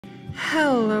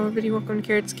Hello everybody, welcome to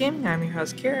Carrots Gaming. I'm your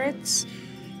host Carrots.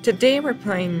 Today we're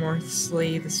playing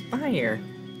Slay the Spire.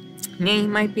 Now you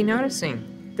might be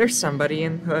noticing there's somebody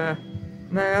in the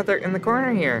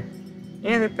corner here.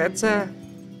 Yeah, that's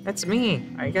me.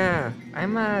 I'm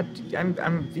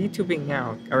VTubing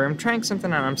now, or I'm trying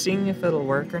something out. I'm seeing if it'll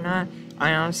work or not.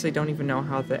 I honestly don't even know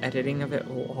how the editing of it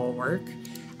will all work.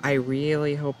 I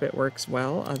really hope it works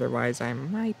well, otherwise I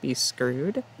might be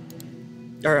screwed.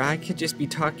 Or I could just be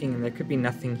talking and there could be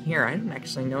nothing here. I don't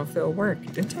actually know if it'll work.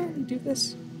 Didn't I already do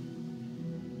this?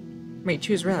 Wait,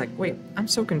 choose relic. Wait, I'm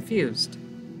so confused.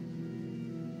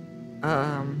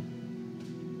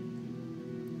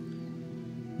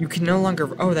 You can no longer...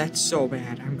 Oh, that's so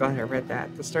bad. I'm glad I read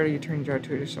that. The start of your turn, you draw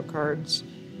 2 additional cards.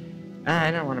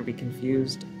 I don't want to be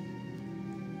confused.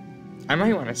 I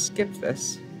might want to skip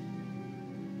this.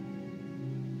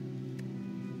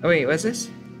 Oh wait, what's this?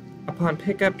 Upon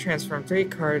pickup, transform 3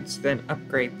 cards, then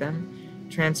upgrade them.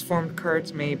 Transformed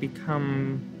cards may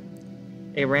become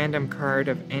a random card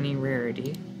of any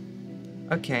rarity.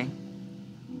 Okay.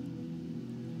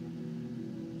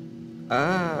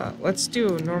 Let's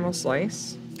do normal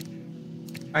slice.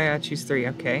 I gotta choose 3,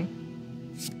 okay.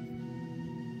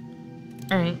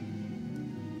 Alright.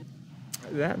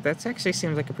 That actually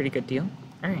seems like a pretty good deal.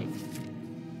 Alright.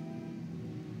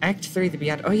 Act 3, the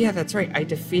Beyond... Oh yeah, that's right. I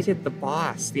defeated the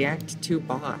boss. The Act 2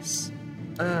 boss.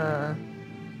 I'm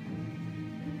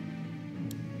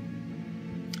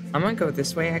gonna go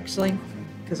this way, actually.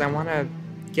 Because I want to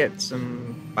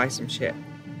buy some shit.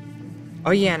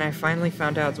 Oh yeah, and I finally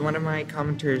found out. One of my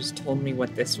commenters told me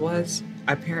what this was.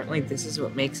 Apparently this is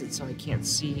what makes it so I can't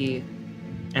see...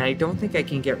 And I don't think I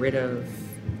can get rid of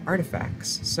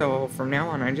artifacts. So from now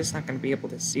on, I'm just not going to be able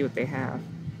to see what they have.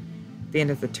 The end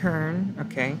of the turn,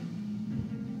 okay.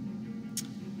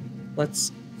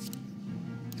 Let's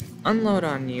unload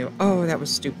on you. Oh, that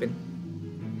was stupid.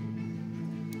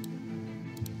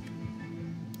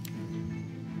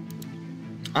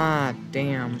 Ah,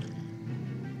 damn.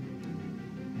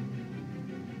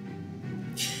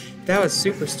 That was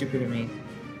super stupid of me.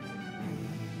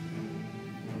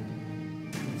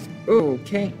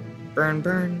 Okay. Burn,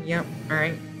 burn. Yep,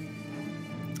 alright.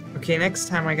 Okay, next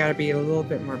time I gotta be a little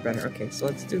bit more better. Okay, so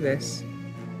let's do this.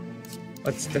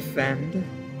 Let's defend.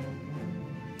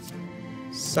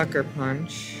 Sucker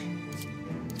Punch.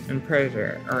 And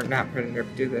Predator. Or not Predator,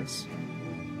 but do this.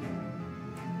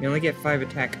 You only get 5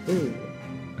 attack. Ooh.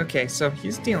 Okay, so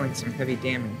he's dealing some heavy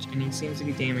damage, and he seems to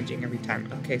be damaging every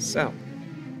time. Okay, so.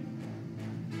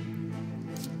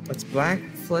 Let's black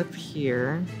flip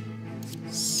here.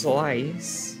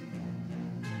 Slice.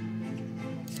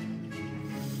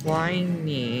 Flying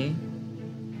knee,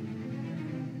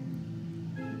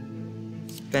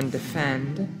 then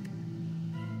defend,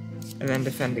 and then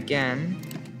defend again.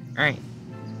 Alright.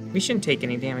 We shouldn't take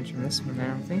any damage from this one, I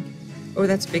don't think. Oh,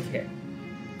 that's a big hit.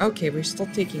 Okay, we're still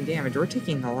taking damage. We're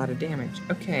taking a lot of damage.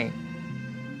 Okay.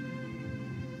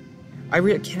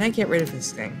 Can I get rid of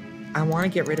this thing? I want to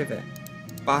get rid of it.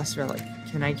 Boss relic.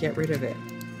 Can I get rid of it?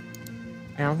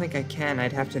 I don't think I can.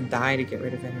 I'd have to die to get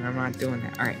rid of it, and I'm not doing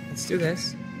that. Alright, let's do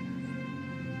this.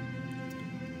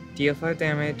 Deal 5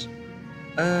 damage.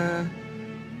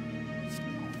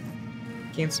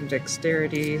 Gain some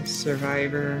dexterity.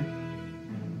 Survivor.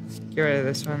 Get rid of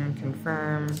this one.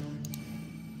 Confirm.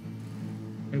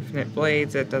 Infinite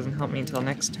blades. That doesn't help me until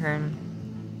next turn.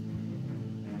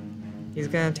 He's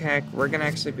gonna attack. We're gonna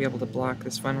actually be able to block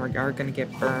this one. We are gonna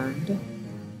get burned.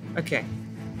 Okay.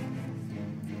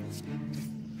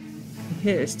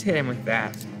 Hit him with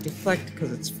that. Deflect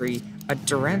because it's free.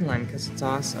 Adrenaline because it's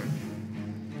awesome.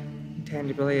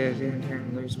 Tangibility in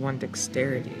turn lose 1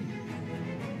 dexterity.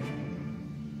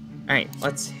 Alright,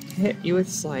 let's hit you with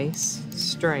Slice,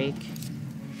 Strike,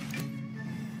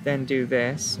 then do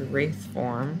this, Wraith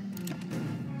Form.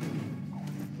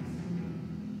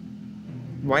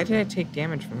 Why did I take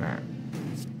damage from that?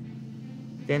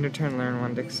 At the end of turn, learn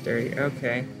 1 dexterity.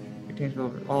 Okay. Retains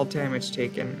all damage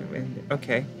taken.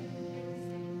 Okay.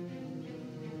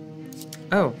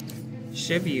 Oh.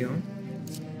 Shiv you.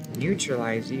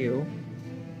 Neutralize you.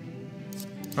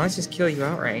 Let's just kill you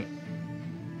outright.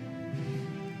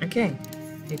 Okay.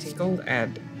 18 gold,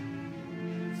 add.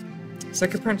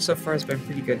 Sucker Punch so far has been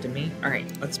pretty good to me.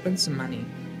 Alright, let's spend some money.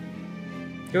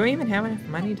 Do I even have enough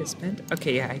money to spend?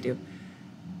 Okay, yeah, I do.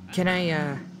 Can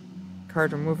I,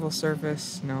 card removal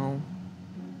service? No.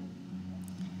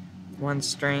 1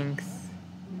 strength.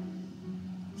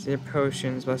 0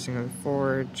 potions, Blessing of the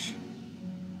Forge.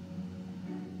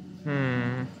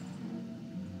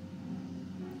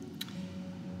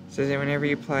 Says that whenever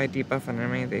you apply debuff on an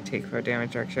enemy, they take 4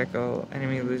 damage. Dark Shackle.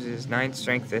 Enemy loses 9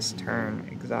 strength this turn.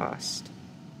 Exhaust.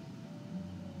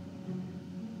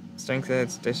 Strength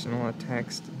adds additional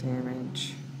attacks to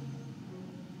damage.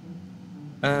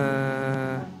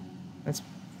 That's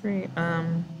pretty,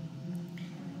 so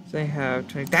they have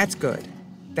 20. That's good.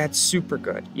 That's super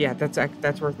good. Yeah,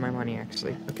 that's worth my money,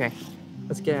 actually. Okay,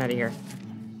 let's get out of here.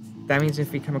 That means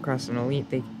if we come across an elite,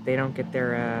 they don't get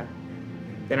their,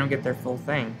 full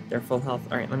thing, their full health.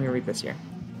 All right, let me read this here.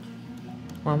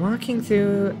 While walking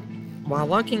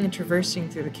and traversing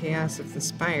through the chaos of the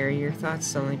Spire, your thoughts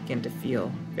suddenly begin to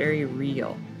feel very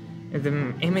real. As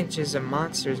the images of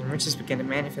monsters and riches begin to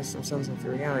manifest themselves into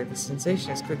reality, the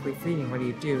sensation is quickly fleeting. What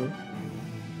do?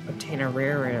 Obtain a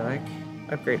rare relic.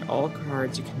 Upgrade all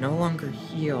cards. You can no longer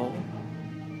heal.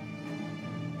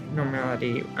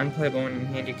 Normality. Unplayable when in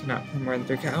hand. You cannot play more than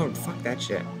 3 cards. Oh, fuck that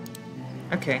shit.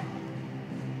 Okay.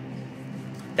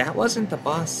 That wasn't the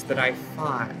boss that I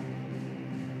fought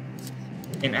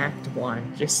in Act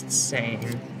 1. Just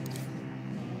saying.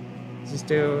 Just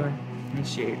do...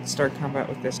 Initiate. Start combat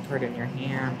with this card in your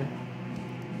hand.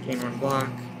 Gain 1 block.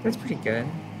 That's pretty good.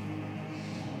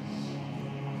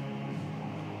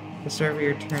 The start of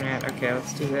your turn at... Okay,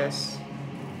 let's do this.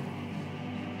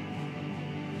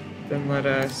 Then let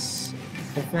us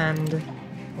defend.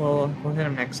 We'll hit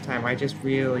him next time. I just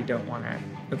really don't want to...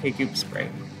 Okay, Goop Spray.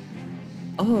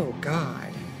 Oh,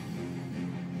 God.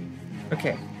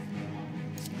 Okay.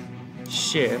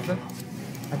 Shiv.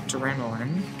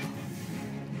 Adrenaline.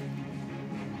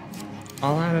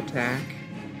 All-out attack.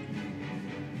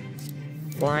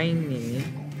 Flying knee.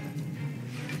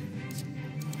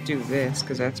 Do this,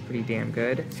 because that's pretty damn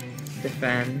good.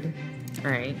 Defend.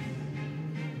 Alright.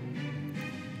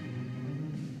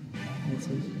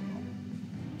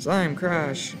 Slime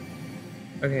Crush.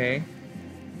 Okay.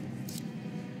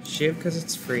 Shiv, because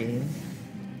it's free.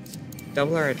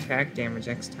 Double our attack damage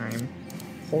next time.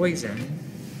 Poison.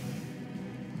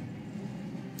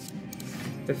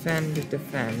 Defend.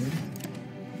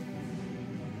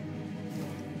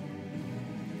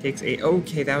 Takes 8.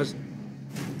 Okay, that was...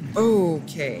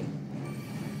 Okay.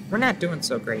 We're not doing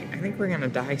so great. I think we're gonna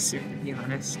die soon, to be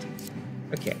honest.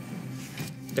 Okay.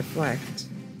 Deflect.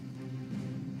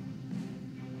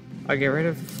 I'll get rid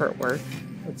of the footwork.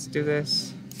 Let's do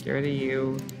this. Get rid of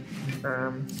you.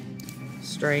 Confirm.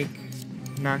 Strike.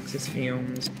 Noxious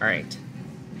Fumes. Alright.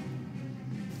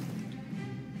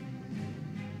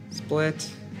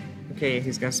 Split. Okay,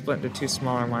 he's gonna split into 2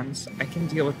 smaller ones. I can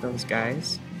deal with those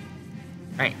guys.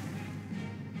 Alright.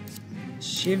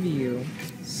 Shiv you.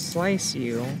 Slice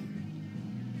you.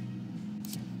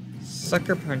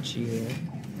 Sucker Punch you.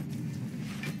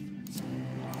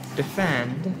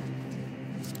 Defend.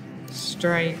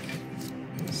 Strike.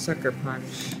 Sucker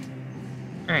Punch.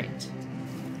 Alright.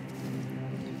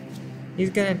 He's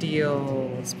gonna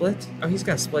deal... Split? Oh, he's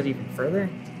gonna split even further?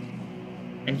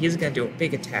 And he's gonna do a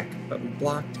big attack, but we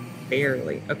blocked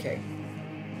barely. Okay.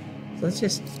 So let's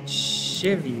just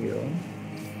Shiv you.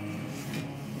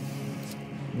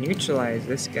 Neutralize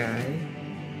this guy.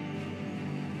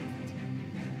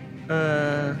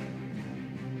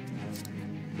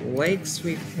 Leg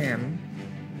sweep him.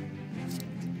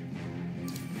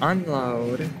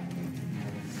 Unload.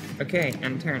 Okay,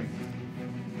 end turn.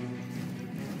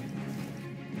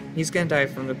 He's gonna die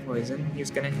from the poison.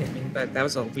 He's gonna hit me, but that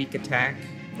was a weak attack.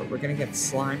 But we're gonna get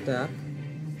slimed up.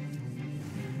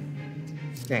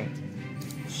 Okay.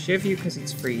 Shiv you because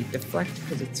it's free. Deflect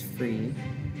because it's free.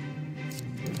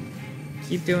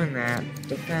 Keep doing that.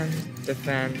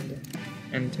 Defend,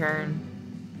 and turn.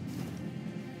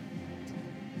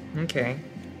 Okay.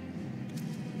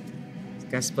 He's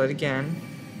gonna split again.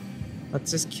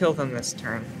 Let's just kill them this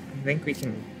turn. I think we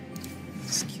can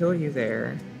just kill you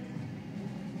there.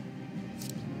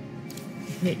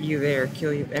 Hit you there,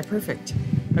 kill you there. Perfect.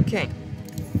 Okay.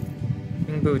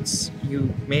 King Boots,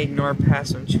 you may ignore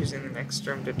pass when choosing the next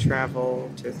room to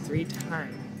travel to 3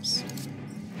 times.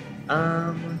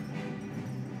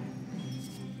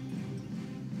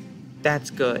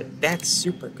 That's good. That's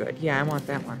super good. Yeah, I want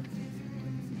that one.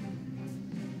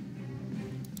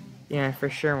 Yeah, I for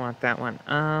sure want that one.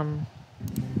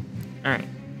 Alright.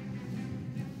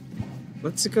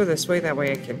 Let's go this way, that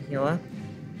way I can heal up.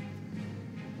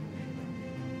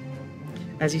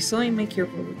 As you slowly make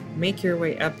your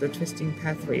way up the twisting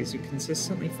pathways, you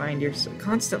constantly find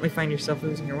yourself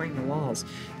losing your way in the walls.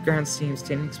 The ground seems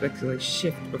to inexplicably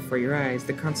shift before your eyes.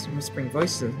 The constant whispering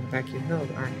voices in the back of your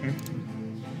head aren't empty.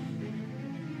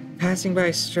 Passing by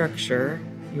a structure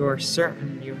you're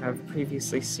certain you have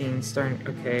previously seen starting...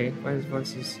 Okay, why is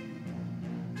voices...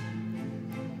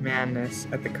 Madness.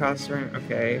 At the cost room...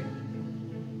 Okay.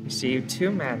 Receive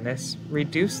 2 madness.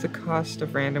 Reduce the cost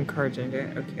of random cards in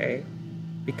it. Okay.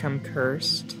 Become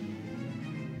cursed.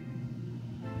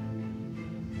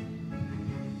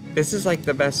 This is like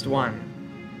the best one.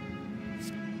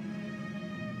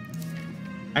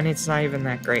 And it's not even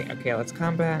that great. Okay, let's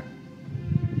combat.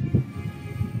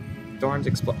 Thorns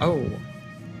explode. Oh.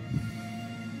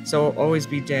 So it'll always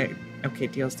be dead. Okay,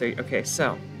 deals 3. Okay,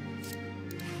 so.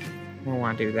 We'll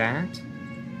want to do that.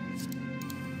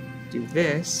 Do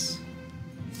this.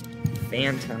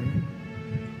 Phantom.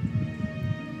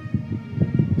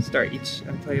 Start each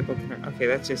unplayable. Okay,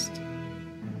 that's just.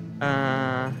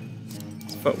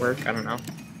 It's footwork. I don't know.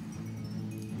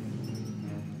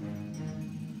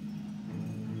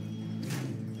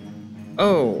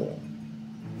 Oh.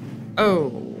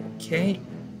 Okay.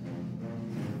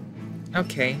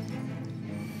 Okay.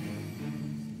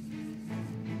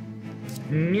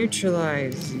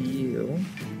 Neutralize you.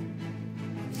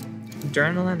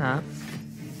 Adrenaline up.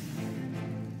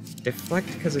 Deflect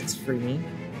because it's free.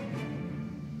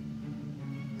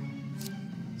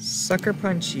 Sucker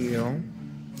punch you.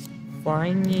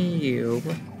 Flying you.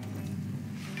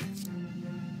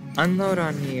 Unload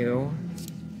on you.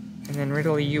 And then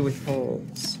riddle you with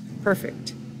holes.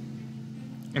 Perfect.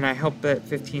 And I hope that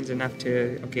 15's enough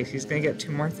to... Okay, so he's gonna get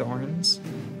 2 more thorns.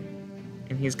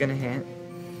 And he's gonna hit.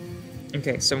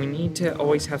 Okay, so we need to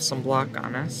always have some block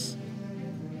on us.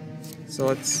 So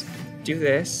let's do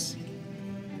this.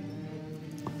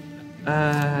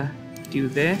 Do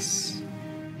this.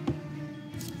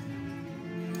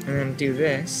 And then do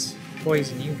this.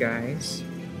 Poison you guys.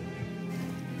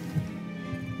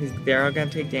 They're all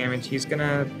gonna take damage. He's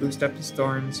gonna boost up his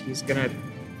thorns. He's gonna...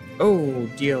 Oh,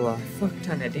 deal a fuck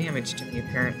ton of damage to me,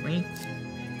 apparently.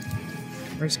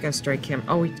 We're just gonna strike him.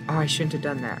 Oh, I shouldn't have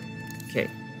done that. Okay.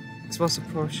 Explosive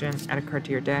potion. Add a card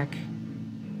to your deck.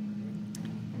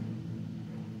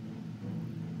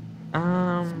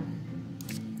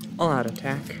 All out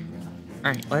attack.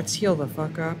 Alright, let's heal the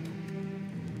fuck up.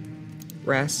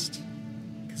 Rest.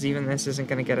 Because even this isn't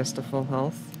gonna get us to full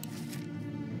health.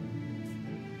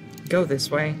 Go this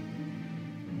way.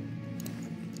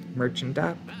 Merchant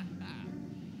up.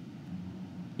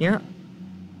 Yeah.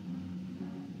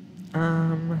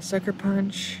 Sucker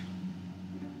punch.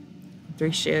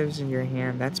 3 shivs in your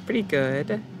hand. That's pretty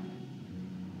good.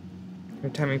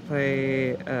 Every time we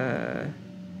play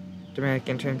dramatic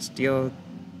entrance, deal.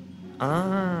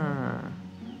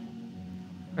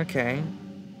 Okay.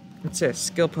 What's this?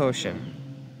 Skill potion.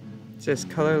 It says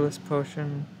colorless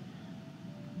potion.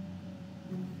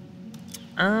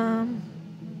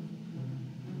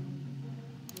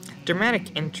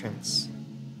 Dramatic entrance.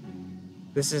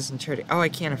 This isn't charity. Oh, I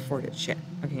can't afford it. Shit.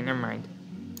 Okay, never mind.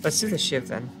 Let's do the shiv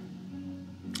then.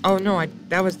 Oh no,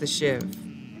 that was the shiv.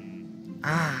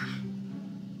 Ah.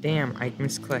 Damn, I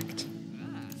misclicked.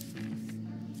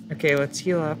 Okay, let's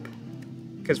heal up.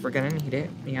 Because we're gonna need it.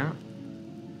 Yeah.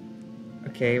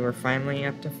 Okay, we're finally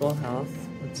up to full health.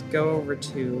 Let's go over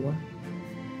to...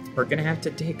 We're gonna have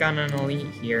to take on an elite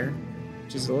here,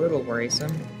 which is a little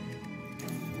worrisome.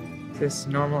 This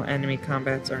normal enemy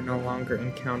combats are no longer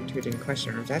encountered in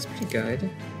question rooms. That's pretty good.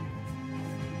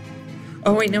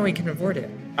 Oh wait, no, we can avoid it.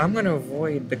 I'm gonna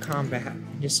avoid the combat.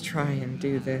 Just try and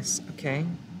do this, okay?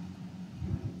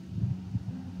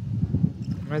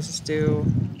 What does this do?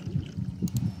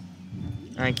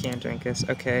 I can't drink this,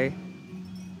 okay.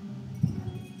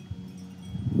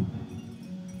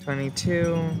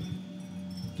 22.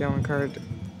 Get one card.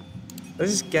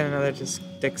 Let's just get another just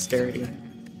dexterity.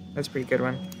 That's a pretty good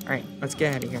one. Alright, let's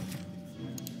get out of here.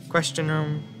 Question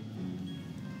room.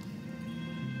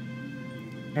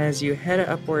 As you head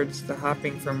upwards, the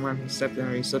hopping from one step to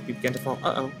another slip, you begin to fall.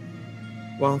 Uh-oh.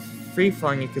 While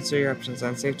free-falling, you consider your options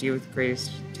on safety with the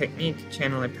greatest technique,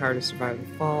 channel and power to survive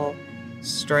the fall,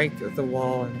 strike the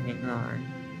wall and hang on.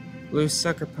 Lose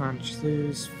sucker punch,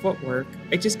 lose footwork.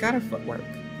 I just got a footwork.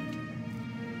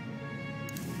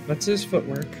 Let's use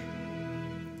footwork.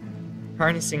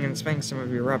 Harnessing and spending some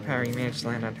of your raw power, you manage to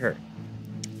land unhurt.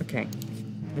 Okay,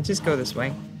 let's just go this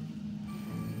way.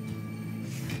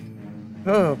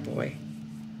 Oh boy.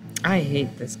 I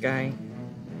hate this guy.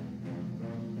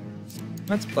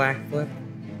 Let's black flip.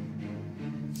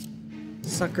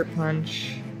 Sucker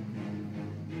punch.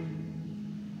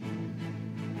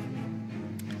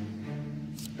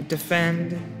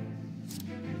 Defend.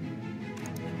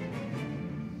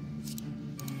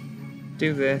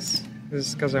 Do this. This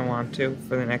is because I want to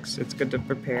for the next. It's good to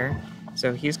prepare.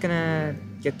 So he's gonna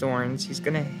get thorns. He's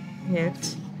gonna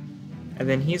hit. And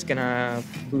then he's gonna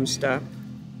boost up.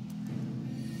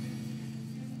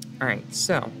 Alright,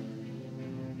 so.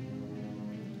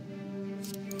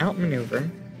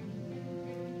 Outmaneuver.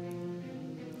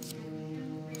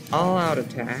 All-out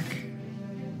attack.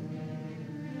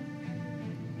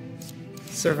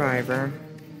 Survivor.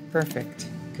 Perfect.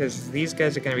 Because these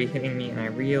guys are going to be hitting me and I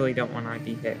really don't want to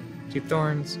be hit. 2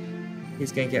 thorns.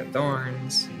 He's going to get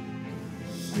thorns.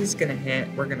 He's going to hit.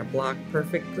 We're going to block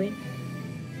perfectly.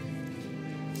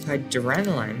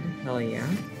 Adrenaline. Hell yeah.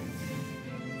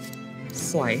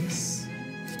 Slice.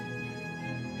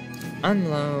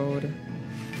 Unload.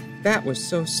 That was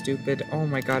so stupid. Oh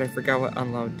my god, I forgot what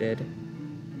unload did.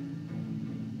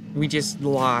 We just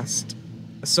lost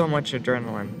so much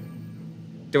adrenaline.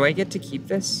 Do I get to keep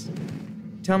this?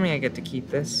 Tell me I get to keep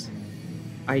this.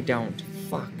 I don't.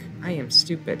 Fuck. I am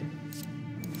stupid.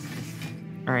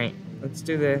 Alright, let's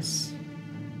do this.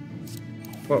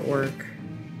 Footwork.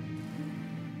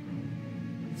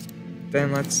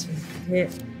 Then let's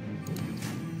hit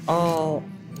all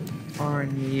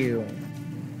on you.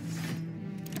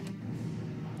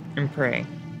 And pray.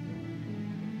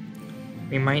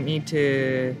 We might need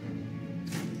to...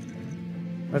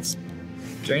 Let's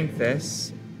drink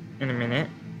this in a minute.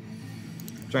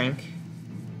 Drink.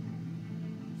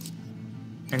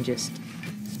 And just...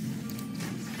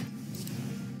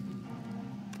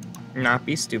 not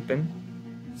be stupid.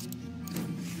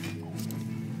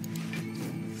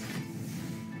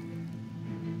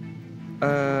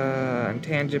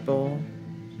 Intangible.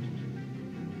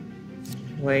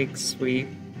 Leg sweep.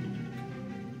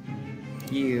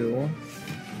 You.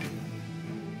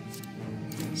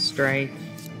 Strike.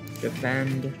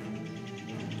 Defend.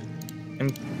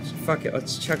 And fuck it,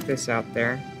 let's chuck this out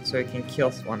there so I can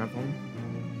kill one of them.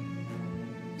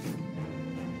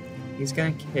 He's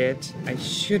gonna hit. I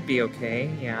should be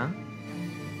okay, yeah.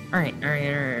 Alright.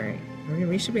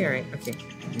 We should be alright. Okay.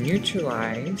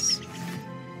 Neutralize.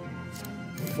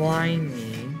 Flying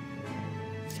knee.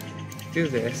 Do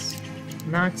this.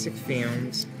 Noxic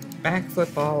fumes.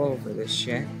 Backflip all over this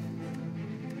shit.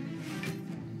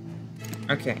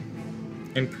 Okay.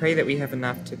 And pray that we have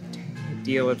enough to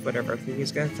deal with whatever. Okay,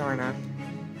 he's gonna thorn up.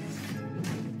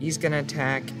 He's gonna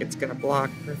attack. It's gonna block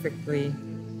perfectly.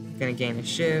 Gonna gain a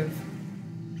shiv.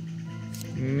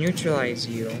 Neutralize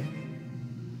you.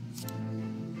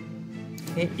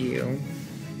 Hit you.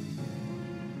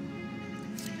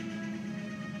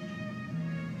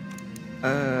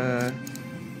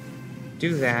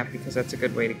 Do that because that's a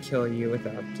good way to kill you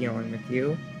without dealing with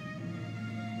you.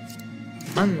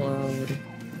 Unload.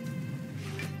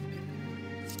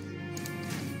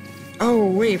 Oh,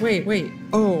 wait.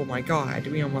 Oh my god,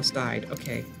 we almost died.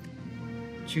 Okay.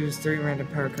 Choose 3 random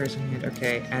power cards in hand.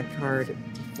 Okay, add card,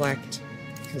 deflect,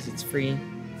 because it's free.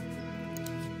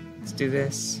 Let's do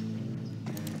this.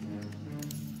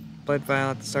 Blood vial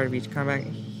at the start of each combat.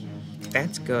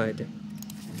 That's good.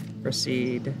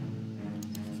 Proceed.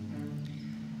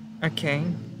 Okay.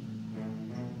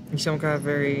 You still got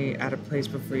very out of place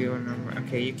before you and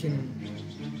okay, you can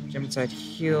jump inside,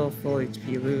 heal, full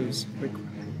HP, lose.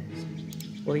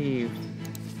 Leave.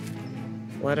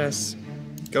 Let us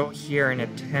go here and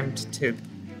attempt to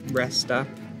rest up.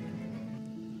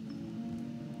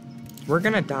 We're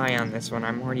gonna die on this one,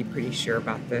 I'm already pretty sure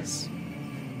about this.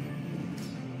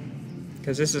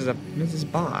 Because this is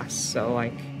boss, so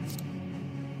like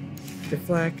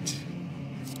deflect,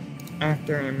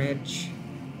 after image,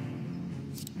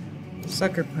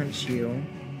 sucker punch you,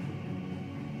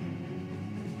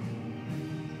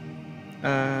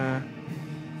 and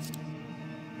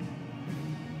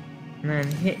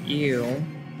then hit you.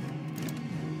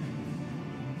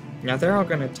 Now they're all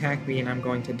gonna attack me and I'm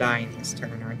going to die in this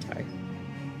turn, aren't I?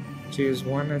 Choose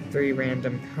 1 of 3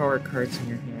 random power cards in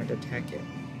your hand, attack it.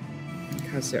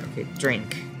 Because okay,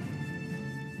 drink.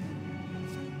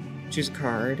 Choose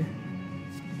card.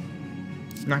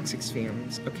 Noxic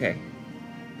fumes. Okay.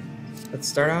 Let's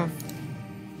start off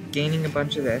gaining a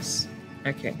bunch of this.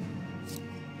 Okay.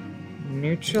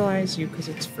 Neutralize you because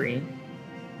it's free.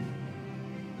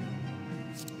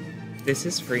 This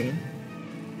is free.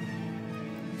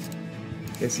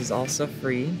 This is also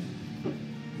free.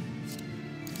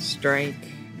 Strike.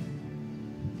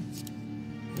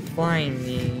 Flying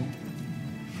knee.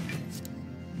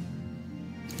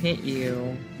 Hit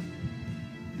you.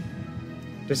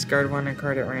 Discard 1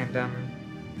 card at random.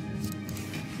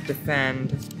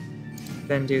 Defend.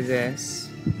 Then do this.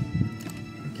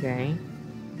 Okay.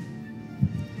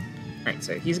 Alright,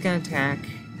 so he's gonna attack.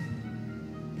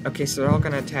 Okay, so they're all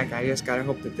gonna attack. I just gotta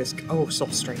hope that this... Oh, Soul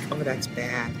Strike. Oh, that's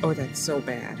bad. Oh, that's so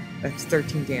bad. That's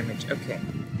 13 damage. Okay.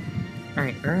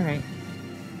 Alright.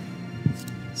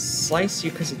 Slice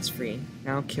you because it's free.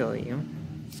 Now kill you.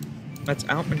 Let's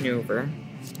outmaneuver.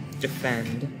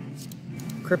 Defend.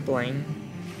 Crippling.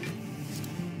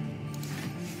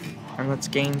 And let's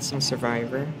gain some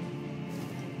survivor.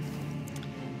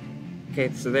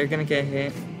 Okay, so they're gonna get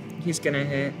hit. He's gonna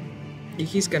hit.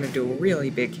 He's gonna do a really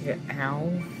big hit.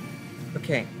 Ow.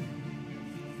 Okay.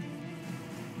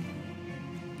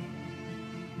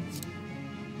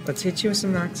 Let's hit you with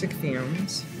some toxic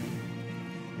fumes.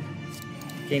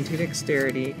 Gain 2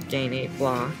 dexterity, gain 8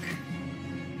 block.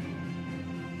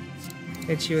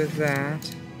 Hit you with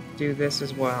that. Do this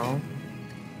as well.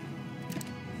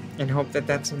 And hope that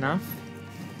that's enough.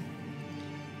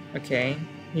 Okay.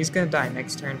 He's gonna die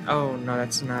next turn. Oh, no,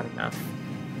 that's not enough.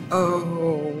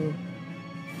 Oh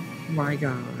my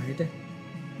god.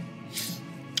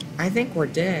 I think we're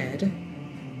dead.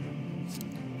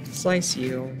 Slice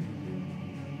you.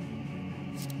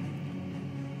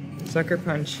 Sucker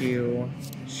punch you.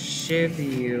 Shiv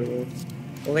you.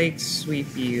 Leg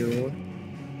sweep you.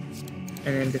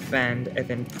 And then defend, and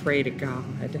then pray to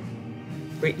God.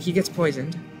 Wait, he gets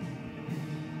poisoned.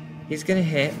 He's gonna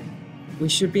hit. We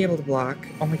should be able to block.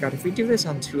 Oh my god, if we do this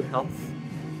on 2 health.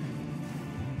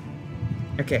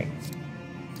 Okay.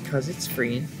 Because it's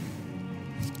free.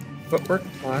 Footwork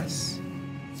plus.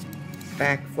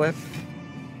 Backflip.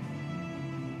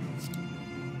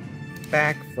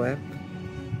 Backflip.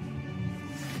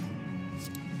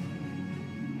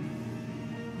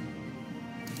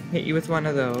 Hit you with one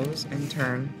of those and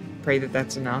turn. Pray that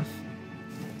that's enough.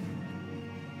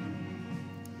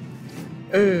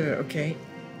 Okay.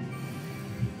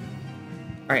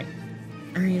 Alright.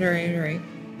 Alright.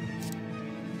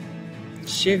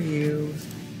 Shiv you.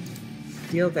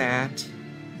 Deal that.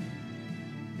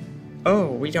 Oh,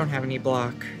 we don't have any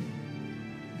block.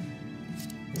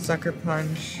 Sucker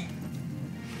punch.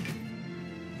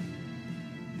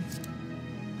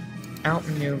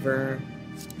 Outmaneuver.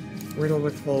 Riddle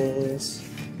with holes.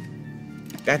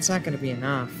 That's not gonna be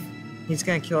enough. He's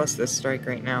gonna kill us this strike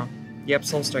right now. Yep,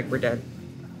 soul strike, we're dead.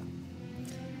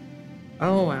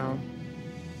 Oh well.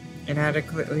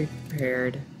 Inadequately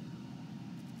prepared.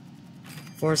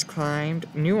 Floors climbed.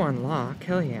 New unlock.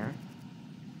 Hell yeah.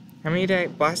 How many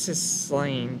bosses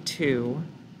slain? 2.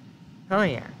 Hell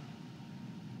yeah.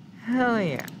 Hell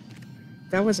yeah.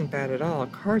 That wasn't bad at all.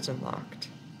 Cards unlocked.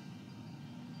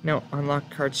 No,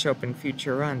 unlocked cards show up in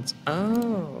future runs.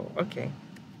 Oh, okay.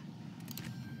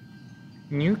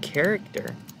 New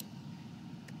character.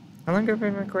 How long have I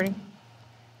been recording?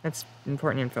 That's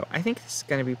important info. I think this is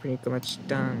going to be pretty much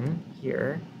done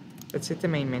here. Let's hit the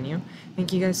main menu.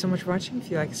 Thank you guys so much for watching.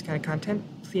 If you like this kind of content,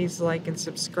 please like and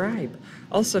subscribe.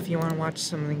 Also, if you want to watch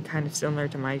something kind of similar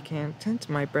to my content,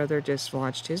 my brother just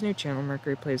launched his new channel,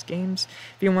 Mercury Plays Games.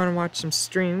 If you want to watch some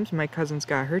streams, my cousin's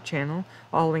got her channel.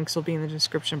 All links will be in the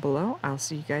description below. I'll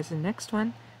see you guys in the next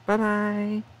one.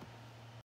 Bye-bye!